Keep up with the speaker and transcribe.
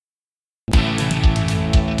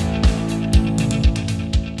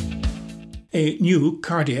A new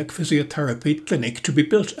cardiac physiotherapy clinic to be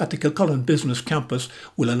built at the Kilcullen Business Campus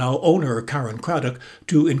will allow owner Karen Craddock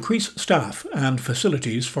to increase staff and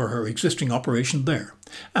facilities for her existing operation there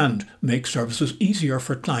and make services easier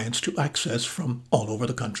for clients to access from all over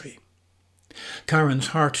the country. Karen's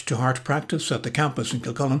heart-to-heart practice at the campus in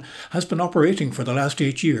Kilcullen has been operating for the last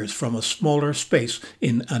 8 years from a smaller space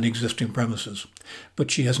in an existing premises,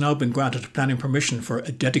 but she has now been granted planning permission for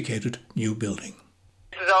a dedicated new building.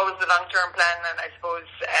 This was always the long-term plan, and I suppose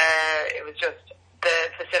it was just the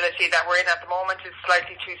facility that we're in at the moment is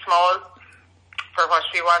slightly too small for what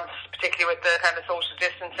we want, particularly with the kind of social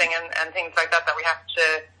distancing and things like that we have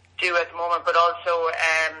to do at the moment, but also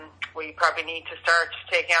we probably need to start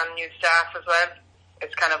taking on new staff as well.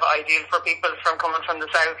 It's kind of ideal for people coming from the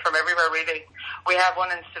south, from everywhere really. We have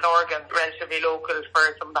one in Stillorgan, relatively local for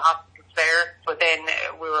some of the hospitals there, but then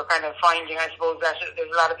we were kind of finding, I suppose, that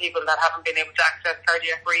there's a lot of people that haven't been able to access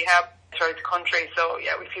cardiac rehab throughout the country. So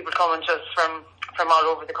yeah, we have people coming to us from all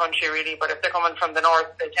over the country really, but if they're coming from the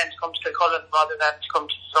north, they tend to come to Kilcullen rather than to come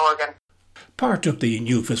to Stillorgan. Part of the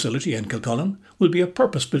new facility in Kilcullen will be a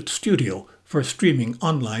purpose-built studio for streaming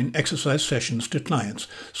online exercise sessions to clients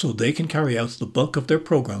so they can carry out the bulk of their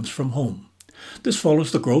programs from home. This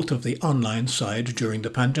follows the growth of the online side during the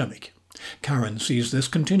pandemic. Karen sees this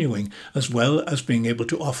continuing, as well as being able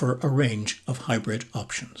to offer a range of hybrid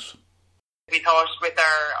options. We thought with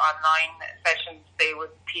our online sessions they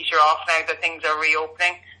would peter off now that things are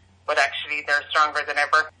reopening, but actually they're stronger than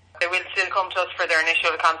ever. They will still come to us for their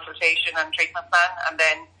initial consultation and treatment plan, and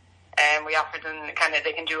then we offer them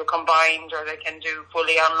they can do a combined or they can do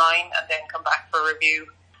fully online and then come back for review.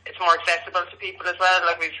 It's more accessible to people as well.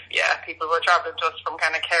 People were travelling to us from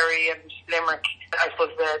kind of Kerry and Limerick. I suppose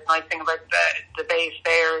the nice thing about the base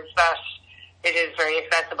there is that it is very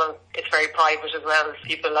accessible. It's very private as well.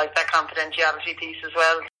 People like that confidentiality piece as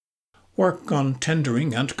well. Work on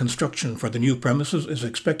tendering and construction for the new premises is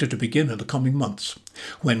expected to begin in the coming months.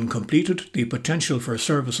 When completed, the potential for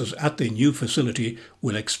services at the new facility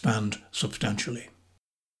will expand substantially.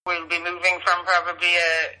 We'll be moving from probably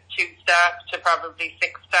 2 staff to probably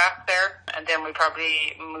 6 staff there, and then we'll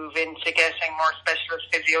probably move into getting more specialist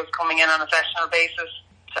physios coming in on a sessional basis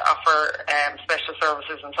to offer special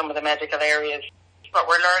services in some of the medical areas. What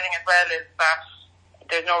we're learning as well is that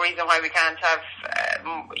there's no reason why we can't have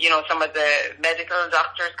some of the medical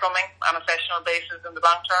doctors coming on a sessional basis in the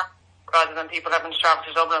long term, rather than people having to travel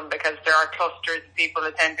to Dublin, because there are clusters of people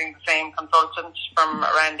attending the same consultant from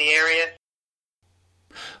around the area.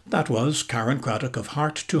 That was Karen Craddock of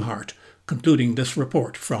Heart to Heart, concluding this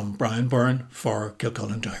report from Brian Byrne for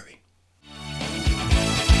Kilcullen Diary.